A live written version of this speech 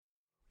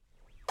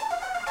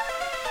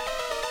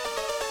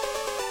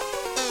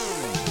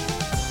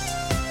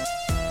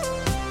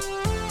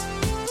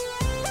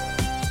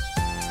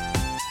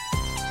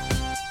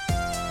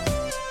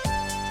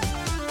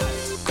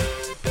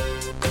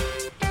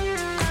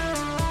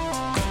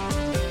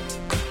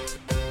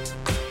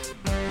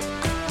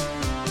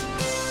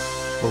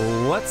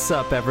What's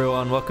up,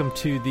 everyone? Welcome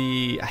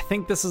to I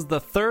think this is the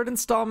third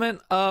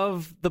installment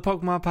of the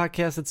Pokemon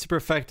podcast. It's super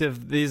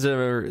effective. These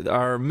are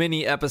our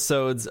mini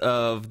episodes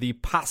of the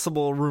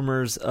possible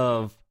rumors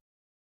of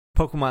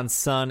Pokemon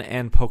Sun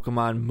and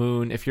Pokemon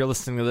Moon. If you're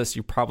listening to this,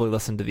 you probably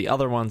listened to the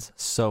other ones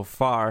so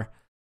far.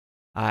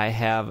 I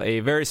have a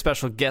very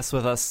special guest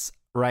with us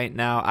right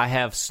now. I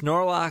have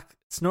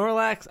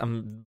Snorlax,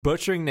 I'm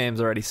butchering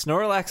names already,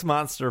 Snorlax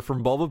Monster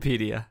from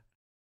Bulbapedia.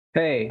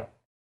 Hey.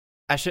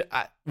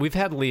 We've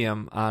had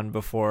Liam on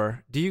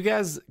before. Do you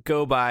guys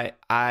go by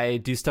I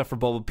do stuff for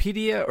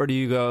Bulbapedia, or do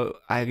you go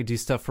I do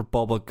stuff for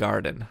Bulba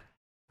Garden?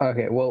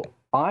 Okay, well,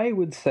 I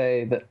would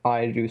say that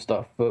I do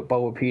stuff for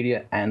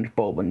Bulbapedia and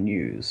Bulba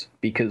News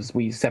because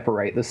we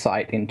separate the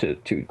site into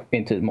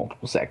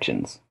multiple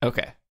sections.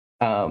 Okay.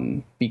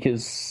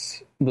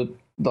 Because the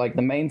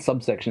main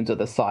subsections of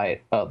the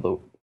site are the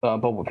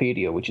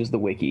Bulbapedia, which is the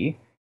wiki,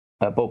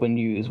 Bulba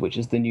News, which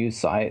is the news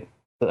site,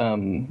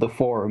 the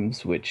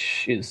forums,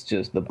 which is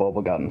just the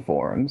Bulba Garden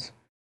forums,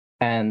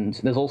 and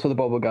there's also the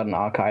Bulba Garden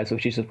archives,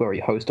 which is just where we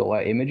host all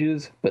our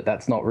images, but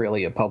that's not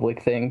really a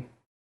public thing.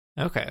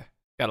 Okay,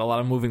 got a lot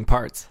of moving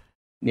parts.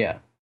 Yeah.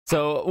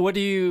 So what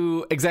do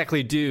you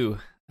exactly do?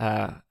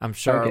 I'm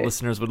sure our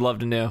listeners would love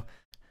to know.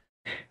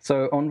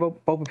 So on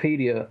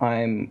Bulbapedia,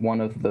 I'm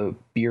one of the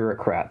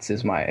bureaucrats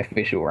is my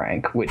official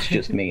rank, which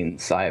just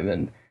means I'm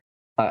an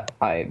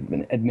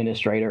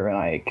administrator, and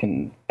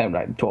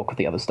I talk with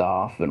the other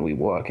staff, and we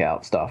work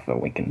out stuff,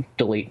 and we can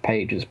delete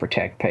pages,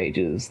 protect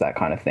pages, that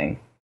kind of thing.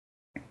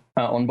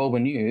 On Bulba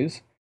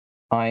News,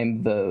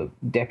 I'm the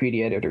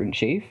deputy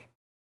editor-in-chief,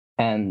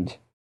 and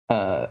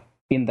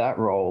in that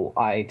role,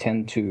 I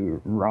tend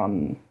to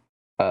run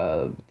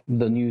the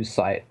news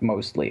site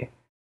mostly.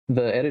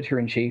 The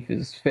editor-in-chief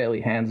is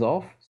fairly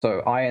hands-off,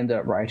 so I end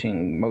up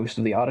writing most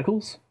of the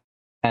articles,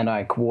 and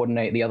I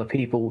coordinate the other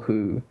people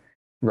who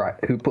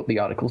put the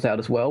articles out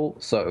as well.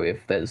 So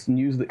if there's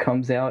news that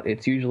comes out,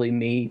 it's usually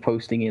me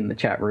posting in the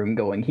chat room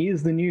going,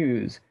 here's the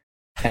news.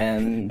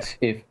 And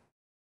if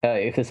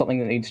there's something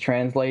that needs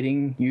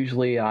translating,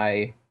 usually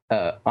I'm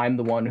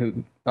the one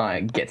who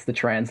gets the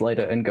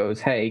translator and goes,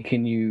 hey,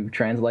 can you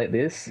translate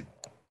this?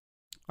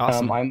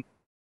 Awesome.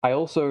 I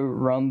also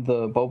run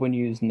the Bulba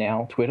News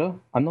Now Twitter.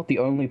 I'm not the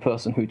only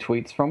person who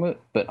tweets from it,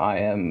 but I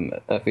am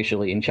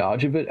officially in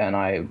charge of it, and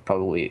I'm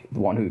probably the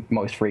one who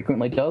most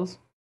frequently does.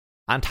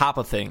 On top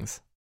of things.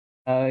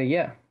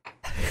 Yeah.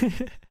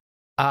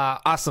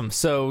 Awesome.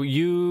 So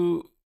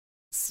you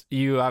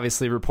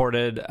obviously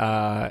reported,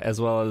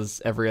 as well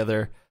as every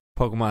other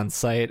Pokemon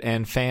site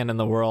and fan in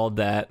the world,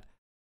 that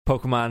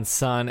Pokemon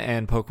Sun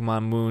and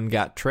Pokemon Moon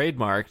got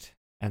trademarked,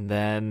 and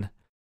then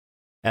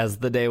as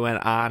the day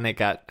went on,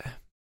 I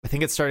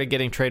think it started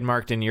getting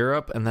trademarked in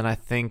Europe, and then I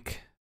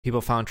think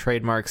people found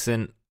trademarks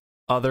in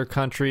other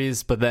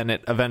countries, but then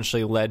it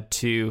eventually led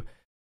to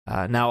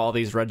now all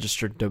these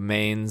registered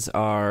domains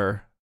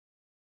are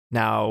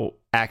now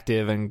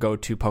active and go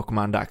to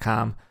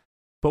Pokemon.com.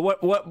 But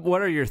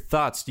what are your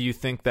thoughts? Do you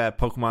think that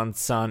Pokemon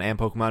Sun and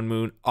Pokemon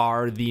Moon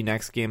are the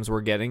next games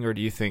we're getting, or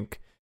do you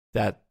think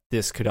that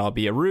this could all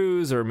be a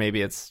ruse, or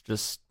maybe it's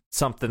just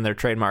something they're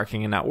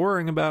trademarking and not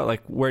worrying about?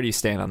 Like, where do you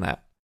stand on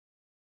that?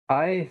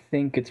 I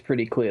think it's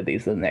pretty clear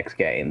these are the next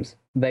games.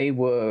 They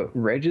were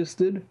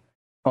registered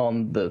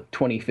on the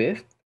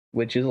 25th,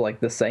 which is like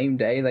the same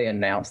day they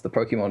announced the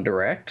Pokemon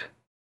Direct.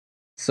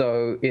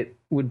 So it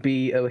would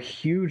be a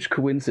huge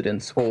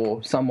coincidence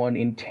or someone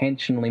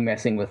intentionally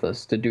messing with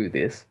us to do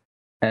this.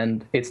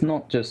 And it's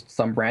not just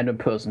some random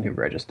person who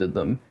registered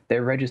them.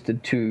 They're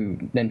registered to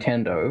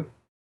Nintendo,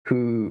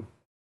 who,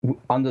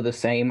 under the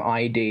same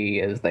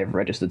ID as they've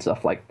registered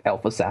stuff like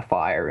Alpha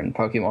Sapphire and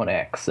Pokemon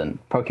X and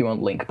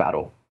Pokemon Link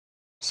Battle.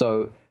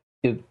 So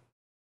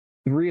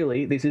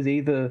really, this is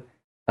either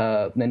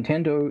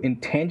Nintendo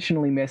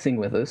intentionally messing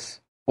with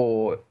us,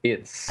 or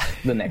it's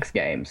the next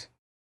games.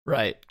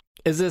 Right.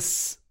 Is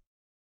this,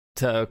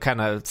 to kind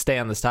of stay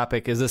on this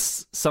topic, is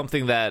this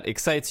something that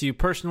excites you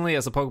personally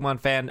as a Pokemon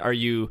fan? Are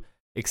you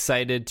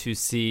excited to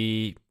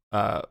see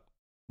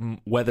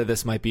whether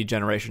this might be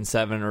Generation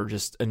 7 or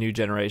just a new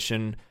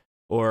generation?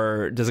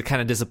 Or does it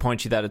kind of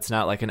disappoint you that it's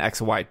not like an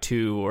X and Y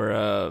 2 or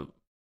a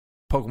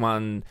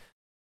Pokemon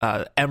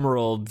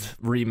Emerald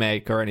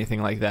remake or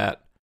anything like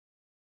that?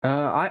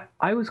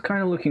 I was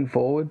kind of looking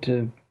forward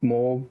to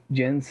more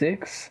Gen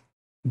 6,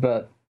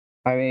 but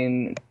I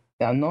mean,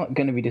 I'm not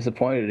going to be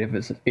disappointed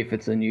if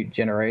it's a new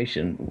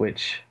generation,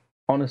 which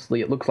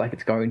honestly it looks like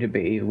it's going to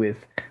be with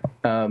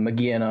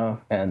Magearna,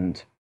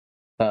 and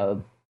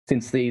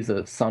since these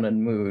are Sun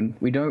and Moon,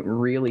 we don't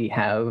really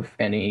have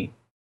any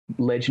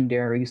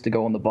legendaries to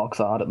go on the box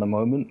art at the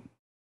moment.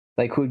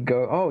 They could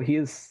go, oh,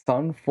 here's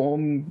Sun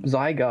form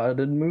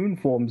Zygarde and Moon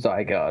form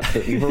Zygarde,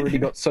 but we've already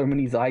got so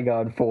many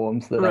Zygarde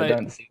forms that Right. I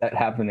don't see that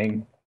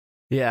happening.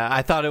 Yeah,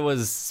 I thought it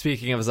was,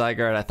 speaking of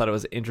Zygarde, I thought it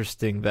was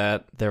interesting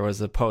that there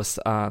was a post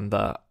on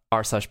the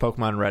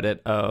r/Pokemon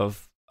Reddit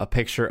of a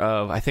picture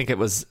of, I think it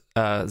was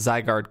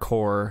Zygarde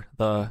Core,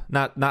 the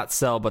not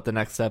Cell, but the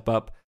next step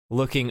up,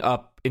 looking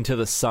up into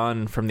the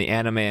sun from the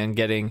anime and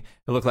it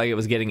looked like it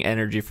was getting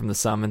energy from the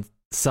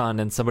sun,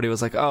 and somebody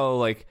was like, oh,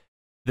 like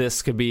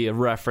this could be a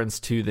reference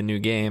to the new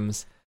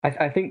games.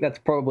 I think that's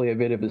probably a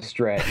bit of a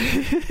stretch.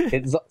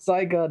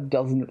 Zygarde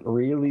doesn't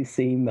really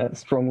seem that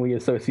strongly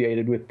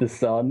associated with the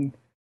sun,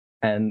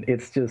 and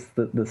it's just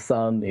that the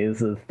sun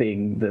is a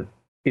thing that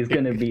is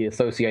going to be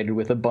associated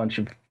with a bunch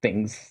of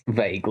things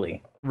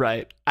vaguely.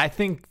 Right. I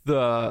think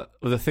the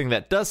thing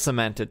that does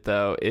cement it,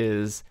 though,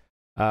 is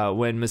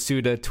when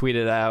Masuda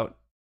tweeted out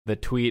the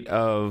tweet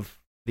of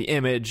the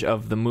image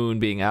of the moon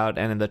being out,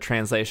 and in the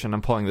translation,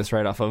 I'm pulling this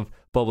right off of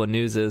Bulba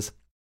News,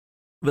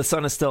 the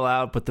sun is still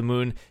out, but the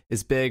moon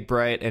is big,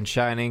 bright, and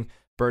shining.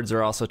 Birds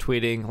are also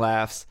tweeting,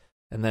 laughs,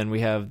 and then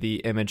we have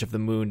the image of the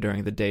moon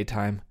during the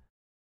daytime,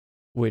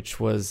 which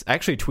was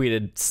actually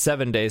tweeted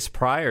 7 days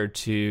prior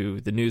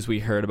to the news we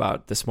heard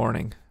about this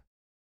morning.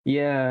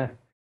 Yeah.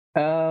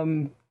 I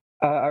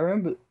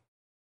remember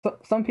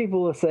some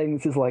people are saying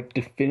this is like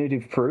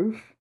definitive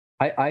proof.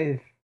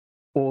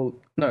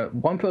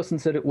 One person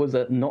said it was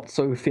a not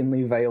so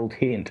thinly veiled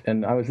hint,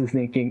 and I was just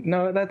thinking,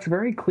 no, that's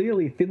very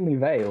clearly thinly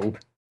veiled.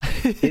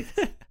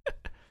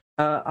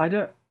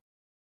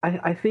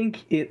 I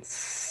think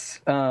it's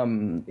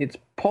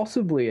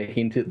possibly a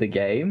hint at the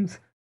games,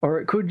 or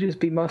it could just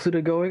be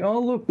Masuda going, oh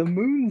look, the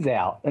moon's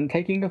out, and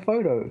taking a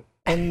photo.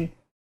 And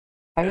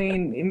I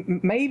mean,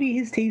 maybe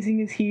his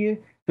teasing is here,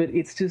 but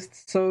it's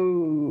just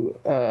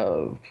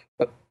so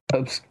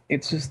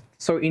it's just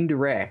so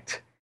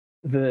indirect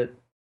that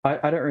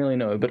I don't really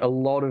know. But a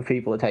lot of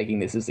people are taking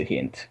this as a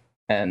hint,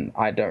 and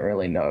I don't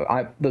really know.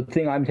 The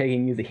thing I'm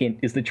taking as a hint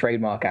is the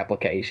trademark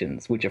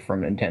applications, which are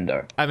from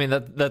Nintendo. I mean,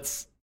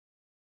 that's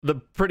the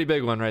pretty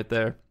big one right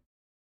there.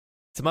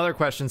 Some other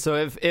questions. So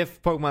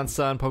if Pokemon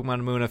Sun,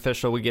 Pokemon Moon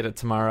official, we get it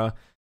tomorrow.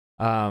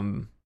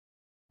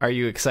 Are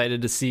you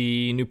excited to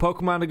see new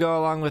Pokemon to go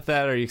along with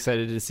that? Are you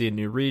excited to see a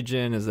new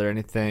region? Is there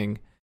anything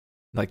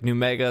like new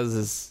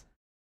Megas?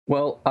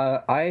 Well,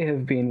 I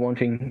have been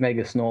wanting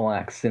Mega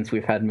Snorlax since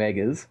we've had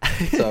Megas,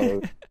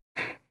 so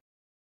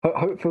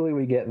hopefully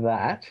we get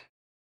that.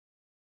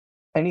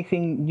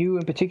 Anything new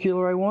in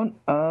particular I want?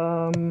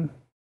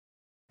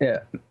 Yeah.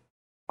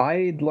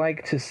 I'd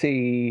like to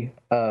see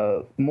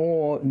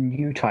more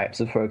new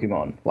types of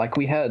Pokemon. Like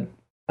we had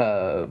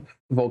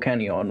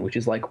Volcanion, which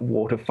is like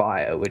water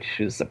fire, which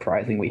is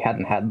surprising we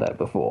hadn't had that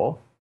before.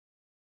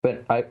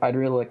 But I'd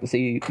really like to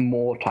see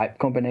more type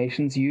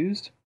combinations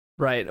used.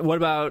 Right. What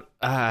about,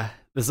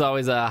 this is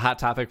always a hot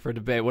topic for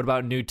debate, what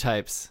about new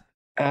types?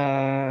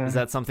 Is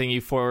that something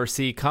you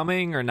foresee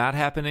coming or not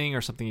happening,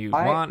 or something you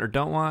want or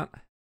don't want?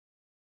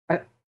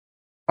 I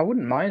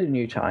wouldn't mind a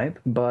new type,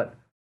 but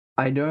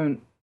I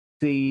don't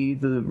see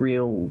the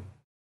real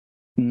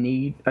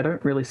need. I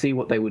don't really see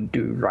what they would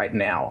do right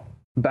now.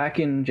 Back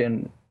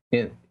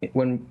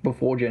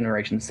before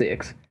Generation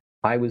 6,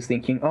 I was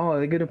thinking, oh,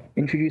 they're going to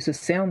introduce a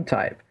sound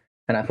type,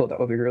 and I thought that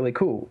would be really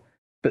cool.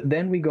 But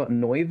then we got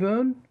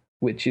Noivern,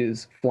 which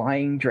is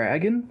flying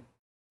dragon,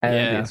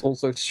 and it's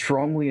also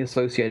strongly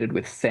associated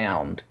with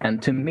sound.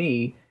 And to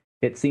me,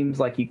 it seems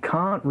like you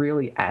can't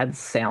really add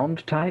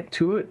sound type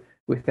to it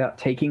without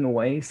taking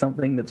away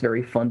something that's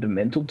very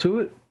fundamental to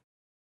it.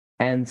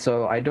 And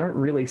so I don't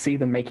really see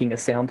them making a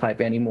sound type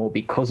anymore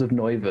because of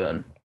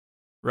Noivern.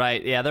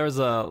 Right, yeah, there was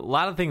a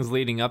lot of things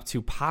leading up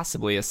to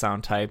possibly a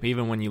sound type.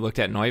 Even when you looked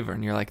at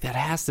Noivern, you're like, that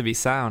has to be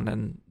sound,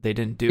 and they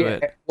didn't do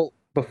it. Well,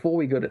 before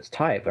we got its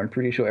type, I'm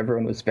pretty sure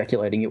everyone was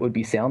speculating it would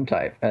be sound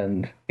type,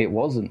 and it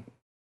wasn't.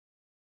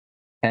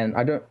 And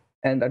I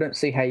don't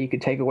see how you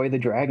could take away the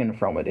dragon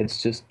from it.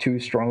 It's just too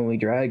strongly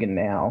dragon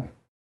now.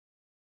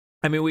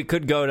 I mean, we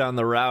could go down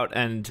the route,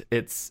 and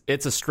it's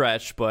a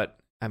stretch, but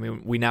I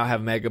mean, we now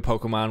have Mega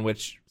Pokemon,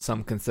 which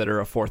some consider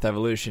a fourth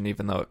evolution,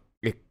 even though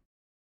it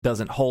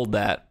doesn't hold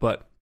that.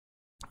 But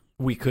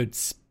we could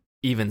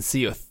even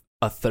see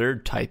a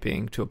third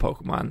typing to a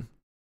Pokemon.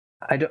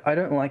 I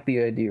don't like the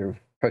idea of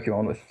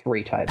Pokemon with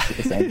three types at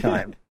the same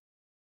time.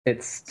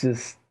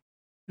 It's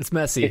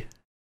messy.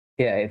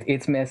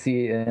 It's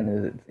messy,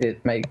 and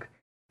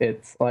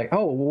it's like,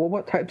 oh, well,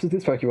 what types is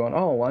this Pokemon?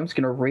 Oh, well, I'm just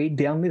gonna read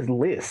down this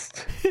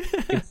list.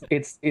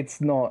 it's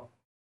not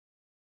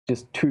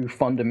just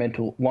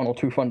one or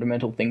two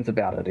fundamental things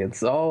about it.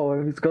 It's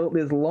got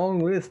this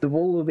long list of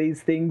all of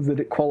these things that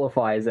it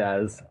qualifies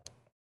as.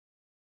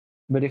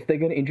 But if they're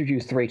going to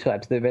introduce three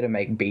types, they better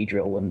make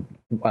Beedrill and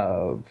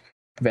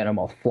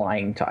Venomoth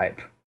flying type.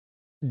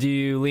 Do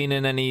you lean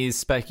in any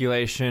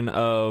speculation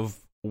of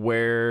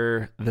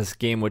where this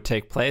game would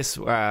take place?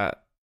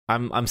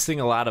 I'm seeing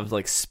a lot of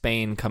like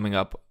Spain coming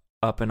up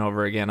and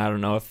over again. I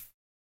don't know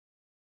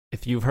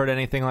if you've heard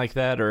anything like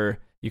that, or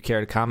you care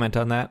to comment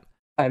on that.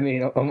 I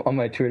mean, on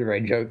my Twitter, I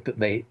joked that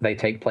they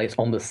take place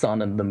on the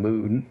sun and the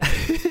moon.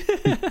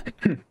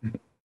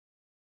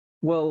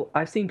 Well,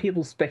 I've seen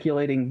people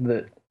speculating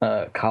that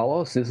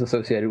Kalos is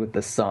associated with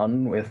the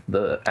sun, with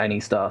the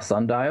Anistar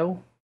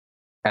sundial,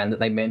 and that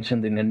they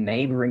mentioned in a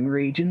neighboring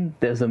region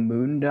there's a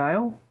moon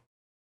dial.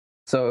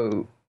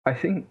 So I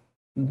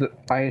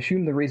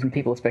assume the reason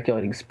people are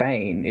speculating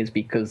Spain is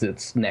because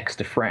it's next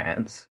to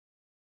France,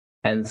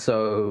 And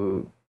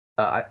so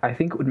I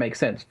think it would make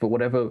sense for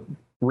whatever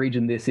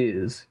region this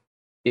is.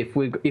 If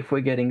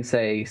we're getting,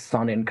 say,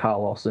 Sun in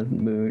Carlos and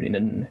Moon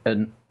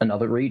in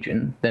another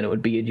region, then it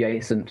would be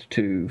adjacent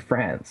to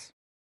France.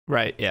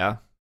 Right, yeah.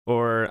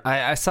 Or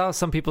I saw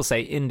some people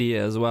say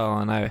India as well,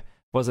 and I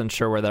wasn't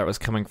sure where that was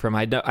coming from.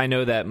 I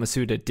know that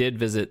Masuda did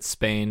visit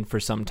Spain for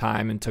some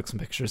time and took some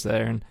pictures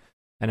there and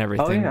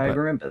everything. Oh yeah, I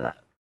remember that.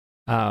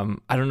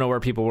 I don't know where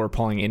people were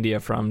pulling India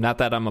from. Not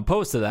that I'm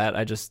opposed to that.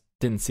 I just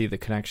didn't see the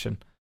connection.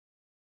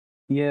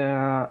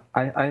 Yeah,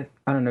 I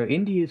don't know.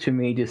 India to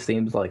me just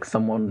seems like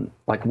someone,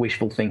 like,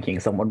 wishful thinking.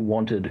 Someone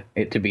wanted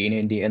it to be in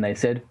India, and they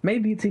said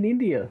maybe it's in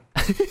India.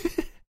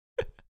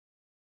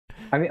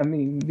 I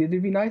mean,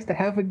 it'd be nice to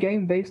have a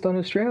game based on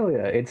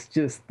Australia. It's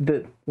just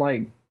that,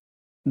 like,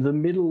 the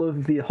middle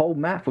of the whole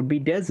map would be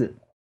desert.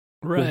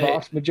 Right. The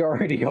vast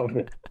majority of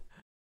it.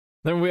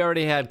 Then we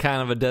already had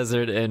kind of a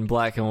desert in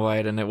Black and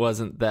White, and it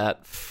wasn't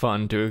that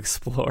fun to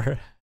explore.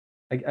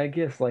 I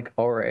guess, like,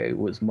 Ore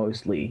was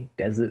mostly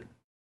desert.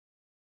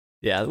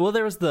 Yeah, well,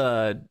 there was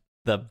the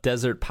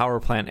desert power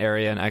plant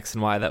area in X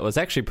and Y that was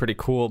actually pretty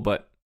cool,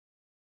 but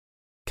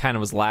kind of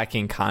was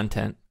lacking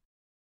content.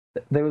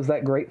 There was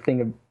that great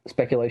thing of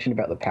speculation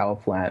about the power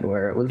plant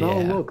where it was, oh,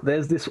 look,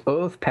 there's this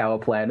earth power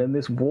plant and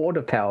this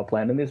water power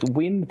plant and this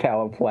wind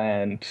power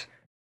plant.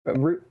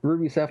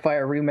 Ruby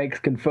Sapphire remakes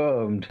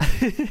confirmed.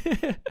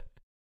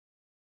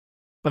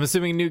 I'm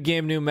assuming new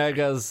game, new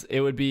megas.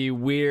 It would be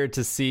weird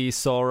to see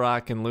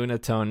Solrock and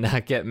Lunatone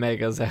not get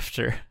megas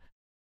after.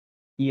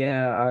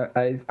 Yeah,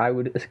 I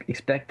would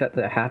expect that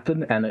to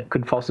happen, and it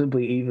could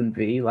possibly even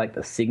be like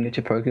the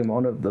signature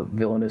Pokemon of the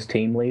villainous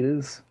team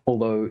leaders.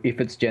 Although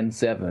if it's Gen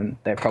 7,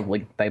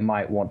 they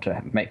might want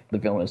to make the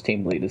villainous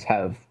team leaders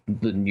have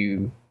the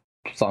new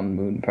Sun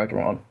Moon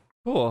Pokemon.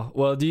 Cool.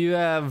 Well, do you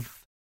have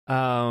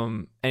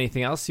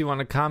anything else you want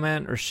to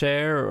comment or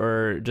share,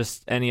 or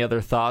just any other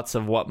thoughts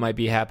of what might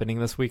be happening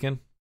this weekend?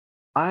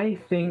 I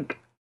think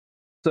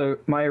so.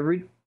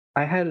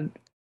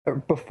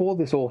 Before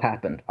this all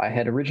happened, I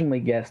had originally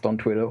guessed on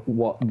Twitter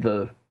what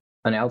the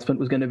announcement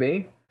was going to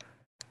be.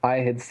 I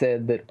had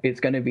said that they're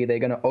going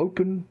to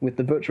open with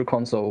the Virtual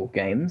Console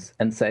games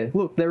and say,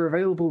 look, they're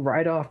available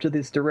right after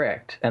this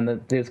Direct, and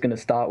that they're going to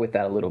start with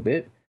that a little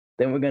bit.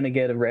 Then we're going to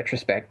get a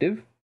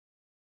retrospective.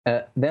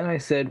 Then I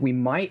said we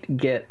might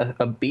get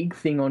a big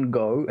thing on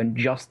Go and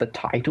just the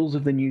titles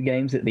of the new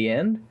games at the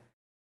end.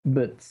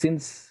 But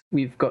since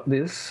we've got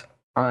this,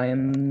 I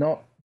don't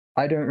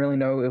really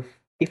know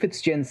if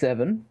it's Gen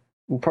 7,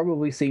 we'll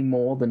probably see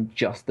more than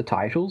just the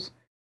titles.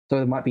 So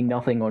there might be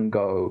nothing on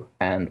Go,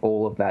 and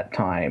all of that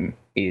time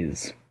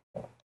is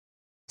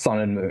Sun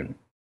and Moon.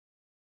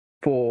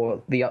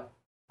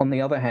 On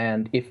the other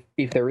hand,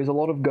 if there is a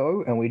lot of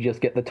Go and we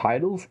just get the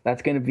titles,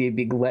 that's going to be a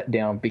big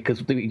letdown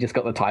because we just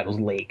got the titles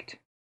leaked.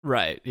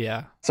 Right,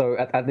 yeah. So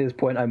at this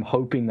point, I'm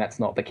hoping that's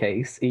not the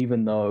case,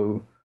 even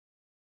though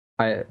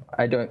I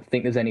don't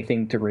think there's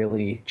anything to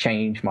really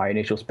change my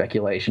initial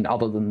speculation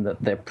other than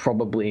that they're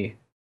probably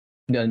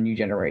a new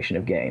generation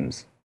of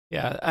games.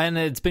 Yeah, and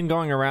it's been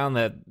going around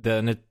that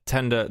the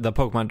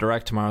Pokemon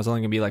Direct tomorrow is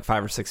only going to be like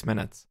 5 or 6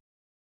 minutes.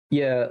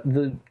 Yeah,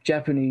 the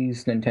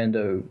Japanese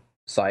Nintendo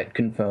site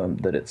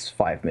confirmed that it's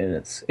 5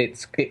 minutes.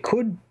 It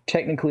could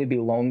technically be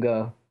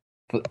longer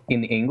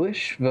in the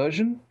English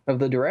version of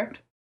the Direct,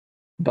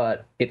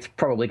 but it's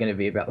probably going to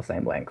be about the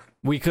same length.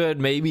 We could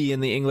maybe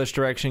in the English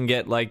direction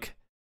get like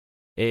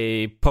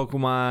a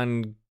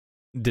Pokemon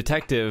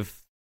detective,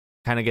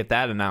 kind of get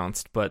that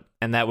announced,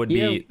 and that would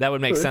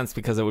make sense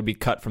because it would be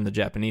cut from the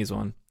Japanese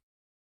one.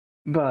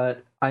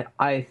 But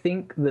I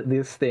think that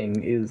this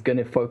thing is going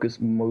to focus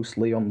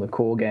mostly on the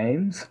core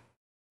games,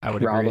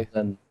 rather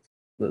than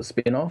the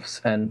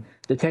spin-offs. And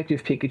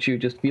Detective Pikachu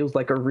just feels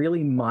like a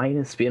really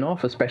minor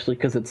spin-off, especially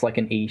because it's like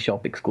an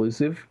eShop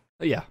exclusive.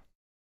 Yeah,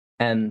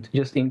 and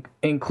just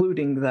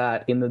including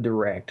that in the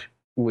Direct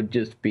would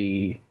just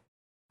be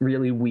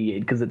really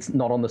weird because it's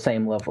not on the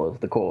same level as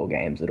the core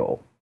games at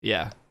all.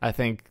 Yeah, I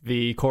think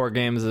the core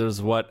games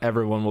is what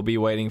everyone will be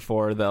waiting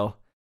for. They'll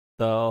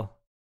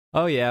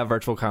oh yeah,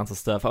 Virtual Console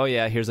stuff. Oh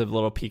yeah, here's a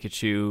little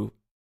Pikachu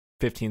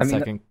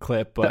 15-second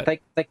clip. But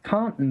they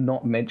can't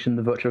not mention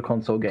the Virtual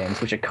Console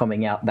games, which are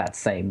coming out that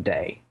same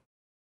day.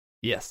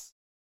 Yes.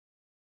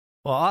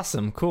 Well,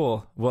 awesome,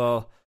 cool.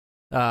 Well,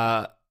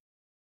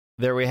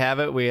 there we have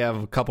it. We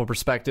have a couple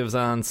perspectives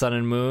on Sun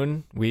and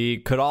Moon. We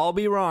could all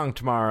be wrong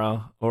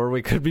tomorrow, or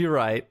we could be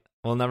right.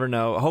 We'll never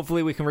know.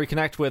 Hopefully we can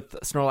reconnect with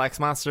Snorlax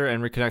Monster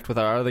and reconnect with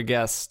our other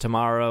guests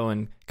tomorrow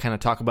and kind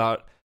of talk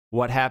about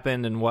what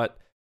happened and what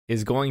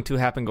is going to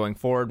happen going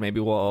forward.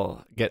 Maybe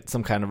we'll get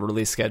some kind of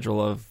release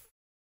schedule of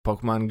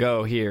Pokemon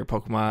Go here,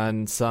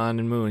 Pokemon Sun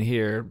and Moon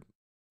here,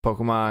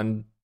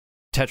 Pokemon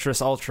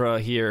Tetris Ultra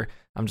here.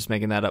 I'm just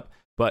making that up.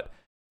 But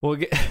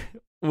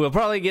we'll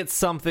probably get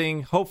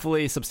something,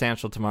 hopefully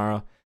substantial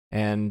tomorrow,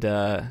 and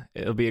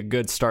it'll be a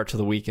good start to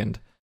the weekend.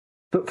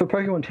 For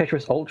Pokemon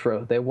Tetris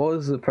Ultra, there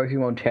was a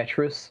Pokemon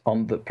Tetris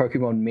on the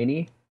Pokemon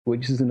Mini,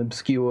 which is an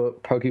obscure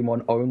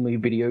Pokemon-only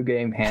video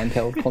game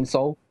handheld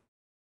console.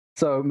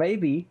 So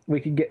maybe we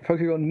could get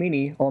Pokemon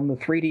Mini on the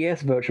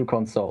 3DS Virtual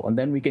Console, and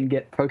then we can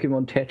get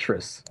Pokemon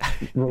Tetris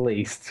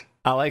released.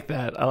 I like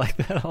that. I like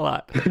that a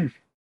lot.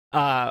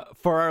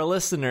 For our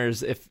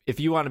listeners, if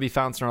you want to be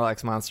found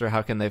Snorlax Monster,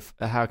 how can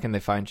they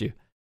find you?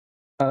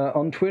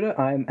 On Twitter,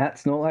 I'm at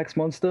Snorlax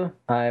Monster.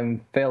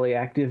 I'm fairly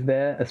active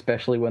there,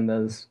 especially when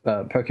there's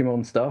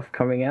Pokemon stuff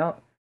coming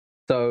out.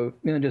 So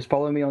just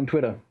follow me on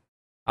Twitter.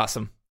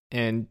 Awesome.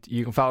 And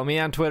you can follow me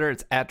on Twitter.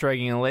 It's at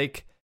Dragging a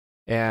Lake.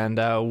 And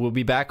we'll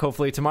be back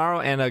hopefully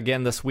tomorrow and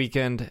again this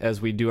weekend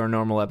as we do our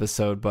normal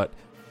episode. But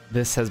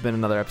this has been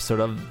another episode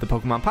of the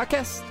Pokemon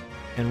Podcast,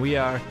 and we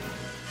are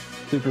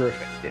super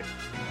effective.